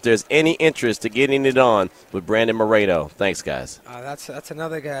 Ask him if there's any interest to getting it on with Brandon Moreno. Thanks, guys." That's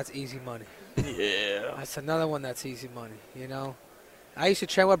another guy that's easy money. Yeah. That's another one that's easy money, I used to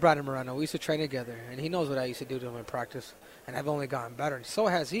train with Bryan Moreno. We used to train together, and he knows what I used to do to him in practice, and I've only gotten better. And so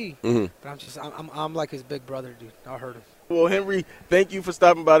has he. Mm-hmm. But I'm like his big brother, dude. I'll hurt him. Well, Henry, thank you for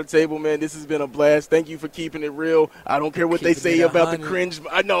stopping by the table, man. This has been a blast. Thank you for keeping it real. I don't care what they say about the cringe.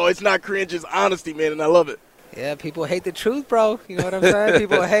 I know it's not cringe. It's honesty, man, and I love it. Yeah, people hate the truth, bro. You know what I'm saying?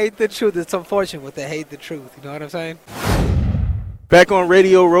 People hate the truth. It's unfortunate, but they hate the truth. You know what I'm saying? Back on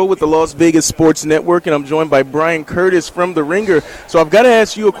Radio Row with the Las Vegas Sports Network, and I'm joined by Bryan Curtis from The Ringer. So I've got to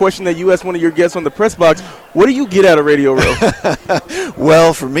ask you a question that you asked one of your guests on the press box. What do you get out of Radio Row?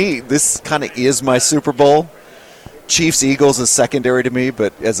 Well, for me, this kind of is my Super Bowl. Chiefs, Eagles is secondary to me,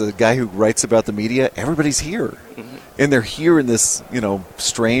 but as a guy who writes about the media, everybody's here. Mm-hmm. And they're here in this,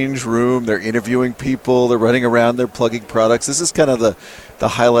 strange room. They're interviewing people. They're running around. They're plugging products. This is kind of the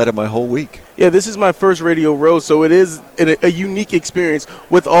highlight of my whole week. Yeah, this is my first Radio Row, so it is a unique experience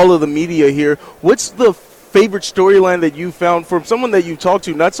with all of the media here. What's the favorite storyline that you found from someone that you talked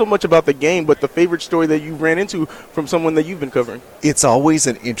to, not so much about the game, but the favorite story that you ran into from someone that you've been covering? It's always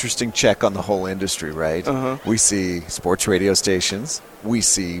an interesting check on the whole industry, right? Uh-huh. We see sports radio stations. We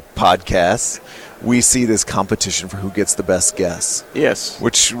see podcasts. We see this competition for who gets the best guests. Yes.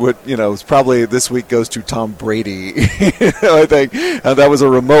 Which is probably this week goes to Tom Brady. I think that was a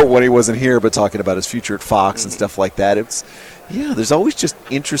remote when he wasn't here, but talking about his future at Fox and stuff like that. There's always just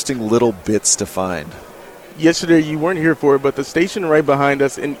interesting little bits to find. Yesterday, you weren't here for it, but the station right behind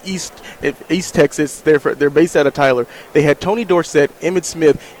us in East Texas, they're based out of Tyler. They had Tony Dorsett, Emmitt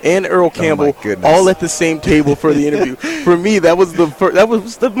Smith, and Earl Campbell all at the same table for the interview. For me, that was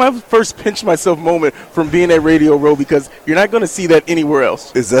my first pinch myself moment from being at Radio Row, because you're not going to see that anywhere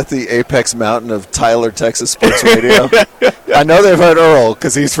else. Is that the apex mountain of Tyler, Texas sports radio? I know they've heard Earl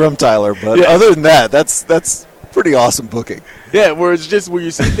because he's from Tyler, but other than that, that's pretty awesome booking. Yeah, where it's just where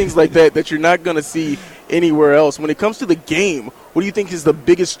you see things like that you're not going to see anywhere else. When it comes to the game, what do you think is the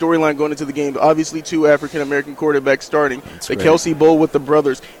biggest storyline going into the game? Obviously, 2 African-American quarterbacks starting. That's the right. Kelsey Bowl with the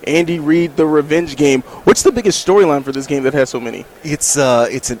brothers. Andy Reid, the revenge game. What's the biggest storyline for this game that has so many? It's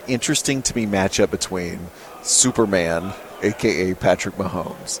an interesting, to me, matchup between Superman a.k.a. Patrick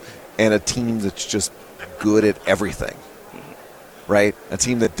Mahomes, and a team that's just good at everything, right? A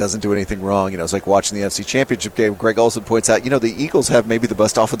team that doesn't do anything wrong. It's like watching the NFC Championship game. Greg Olsen points out, the Eagles have maybe the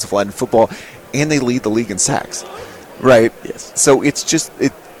best offensive line in football, and they lead the league in sacks, right? Yes. So it's just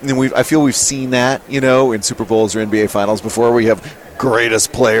I feel we've seen that, in Super Bowls or NBA Finals before. We have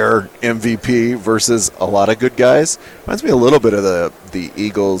greatest player MVP versus a lot of good guys. Reminds me a little bit of the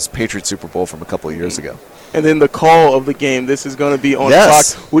Eagles-Patriots Super Bowl from a couple of years ago. And then the call of the game. This is going to be on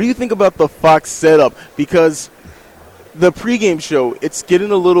Yes. Fox. What do you think about the Fox setup? Because the pregame show,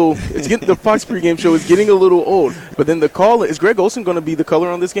 the Fox pregame show is getting a little old. But then the call, is Greg Olsen going to be the color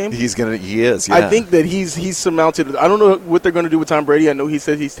on this game? He is, yeah. I think that he's surmounted. I don't know what they're going to do with Tom Brady. I know he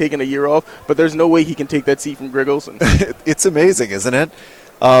said he's taking a year off, but there's no way he can take that seat from Greg Olsen. It's amazing, isn't it?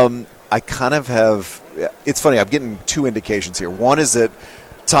 I kind of have – it's funny. I'm getting two indications here. One is that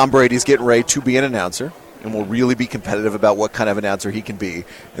Tom Brady's getting ready to be an announcer and will really be competitive about what kind of announcer he can be.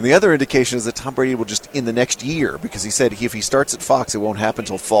 And the other indication is that Tom Brady will just, in the next year, because he said if he starts at Fox, it won't happen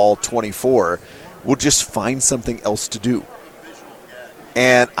until fall 24, will just find something else to do.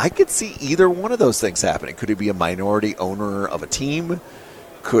 And I could see either one of those things happening. Could he be a minority owner of a team?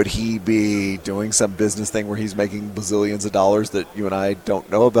 Could he be doing some business thing where he's making bazillions of dollars that you and I don't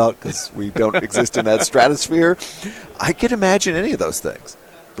know about because we don't exist in that stratosphere? I could imagine any of those things.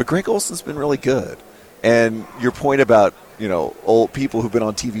 But Greg Olsen's been really good. And your point about, old people who've been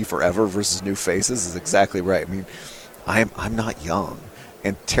on TV forever versus new faces is exactly right. I mean, I'm not young.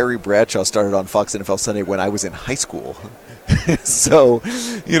 And Terry Bradshaw started on Fox NFL Sunday when I was in high school. So,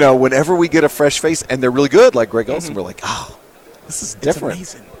 whenever we get a fresh face, and they're really good, like Greg Olsen, we're like, oh, this is different.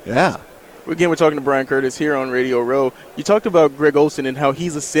 It's amazing. Yeah. Again, we're talking to Bryan Curtis here on Radio Row. You talked about Greg Olsen and how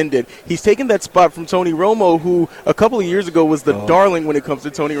he's ascended. He's taken that spot from Tony Romo, who a couple of years ago was the darling when it comes to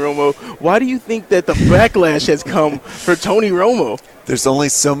Tony Romo. Why do you think that the backlash has come for Tony Romo? There's only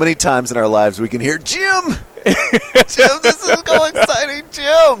so many times in our lives we can hear, Jim! Jim, this is going exciting,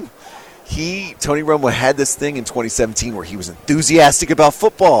 Jim! Tony Romo had this thing in 2017 where he was enthusiastic about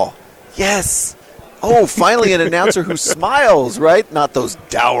football. Yes! Oh, finally an announcer who smiles, right? Not those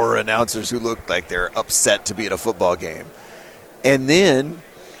dour announcers who look like they're upset to be at a football game. And then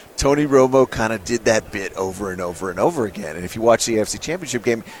Tony Romo kind of did that bit over and over and over again. And if you watch the AFC Championship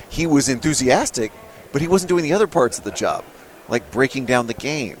game, he was enthusiastic, but he wasn't doing the other parts of the job, like breaking down the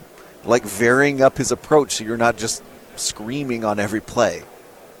game, like varying up his approach so you're not just screaming on every play.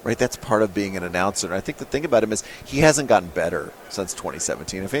 Right, that's part of being an announcer. And I think the thing about him is he hasn't gotten better since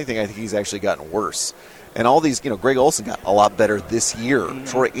 2017. If anything, I think he's actually gotten worse. And all these, Greg Olsen got a lot better this year. Mm-hmm.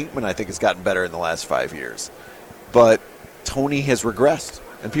 Troy Aikman, I think, has gotten better in the last 5 years. But Tony has regressed,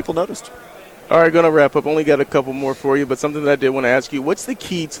 and people noticed. All right, going to wrap up. Only got a couple more for you, but something that I did want to ask you. What's the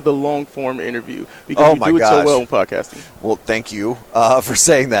key to the long-form interview? Because you do it so well in podcasting. Well, thank you for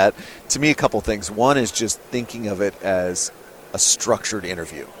saying that. To me, a couple things. One is just thinking of it as a structured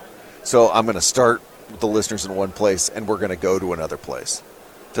interview. So I'm going to start with the listeners in one place, and we're going to go to another place.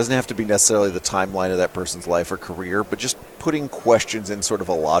 It doesn't have to be necessarily the timeline of that person's life or career, but just putting questions in sort of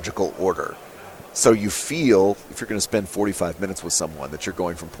a logical order. So you feel, if you're going to spend 45 minutes with someone, that you're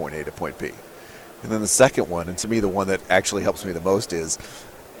going from point A to point B. And then the second one, and to me the one that actually helps me the most, is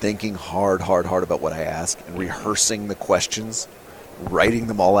thinking hard about what I ask and rehearsing the questions, writing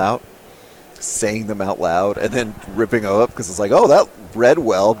them all out, saying them out loud, and then ripping them up because it's like, oh, that read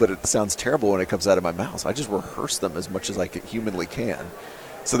well, but it sounds terrible when it comes out of my mouth. So I just rehearse them as much as I humanly can,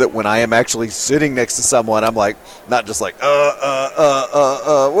 so that when I am actually sitting next to someone, I'm like, not just like, what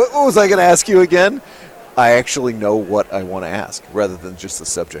was I going to ask you again? I actually know what I want to ask rather than just the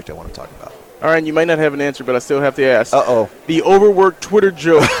subject I want to talk about. All right, you might not have an answer, but I still have to ask. Uh-oh. The overworked Twitter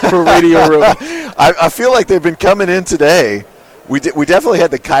joke for Radio Row. I feel like they've been coming in today. We definitely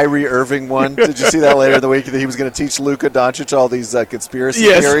had the Kyrie Irving one. Did you see that later in the week that he was going to teach Luka Doncic all these conspiracy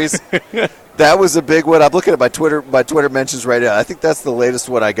theories? That was a big one. I'm looking at my Twitter mentions right now. I think that's the latest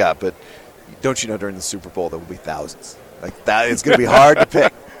one I got. But don't you know, during the Super Bowl there will be thousands. Like that, it's going to be hard to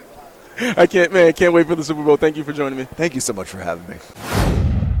pick. I can't wait for the Super Bowl. Thank you for joining me. Thank you so much for having me.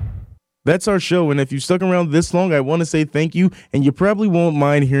 That's our show, and if you stuck around this long, I want to say thank you, and you probably won't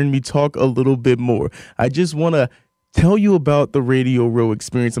mind hearing me talk a little bit more. I just want to tell you about the Radio Row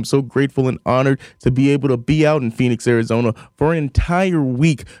experience. I'm so grateful and honored to be able to be out in Phoenix, Arizona for an entire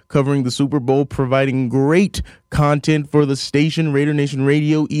week covering the Super Bowl, providing great content for the station, Raider Nation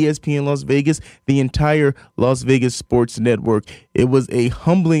Radio, ESPN Las Vegas, the entire Las Vegas Sports Network. It was a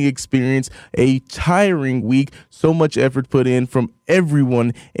humbling experience, a tiring week, so much effort put in from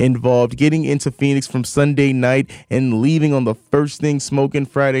everyone involved, getting into Phoenix from Sunday night and leaving on the first thing smoking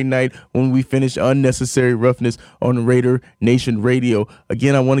Friday night when we finished Unnecessary Roughness on Raider Nation Radio.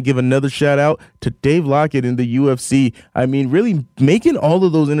 Again, I want to give another shout out to Dave Lockett in the UFC. I mean, really making all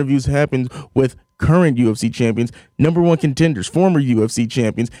of those interviews happen with current UFC champions, number one contenders, former UFC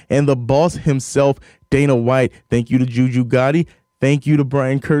champions, and the boss himself, Dana White. Thank you to Juju Gotti. Thank you to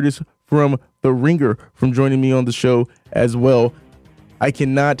Bryan Curtis from The Ringer from joining me on the show as well. I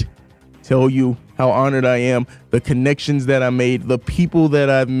cannot tell you how honored I am, the connections that I made, the people that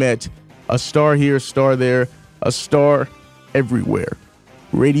I've met, a star here, a star there, a star everywhere.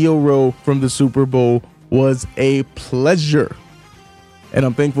 Radio Row from the Super Bowl was a pleasure. And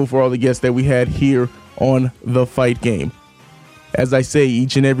I'm thankful for all the guests that we had here on The Fight Game. As I say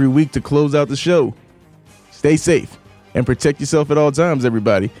each and every week to close out the show, stay safe and protect yourself at all times,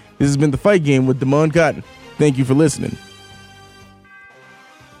 everybody. This has been The Fight Game with Damon Cotton. Thank you for listening.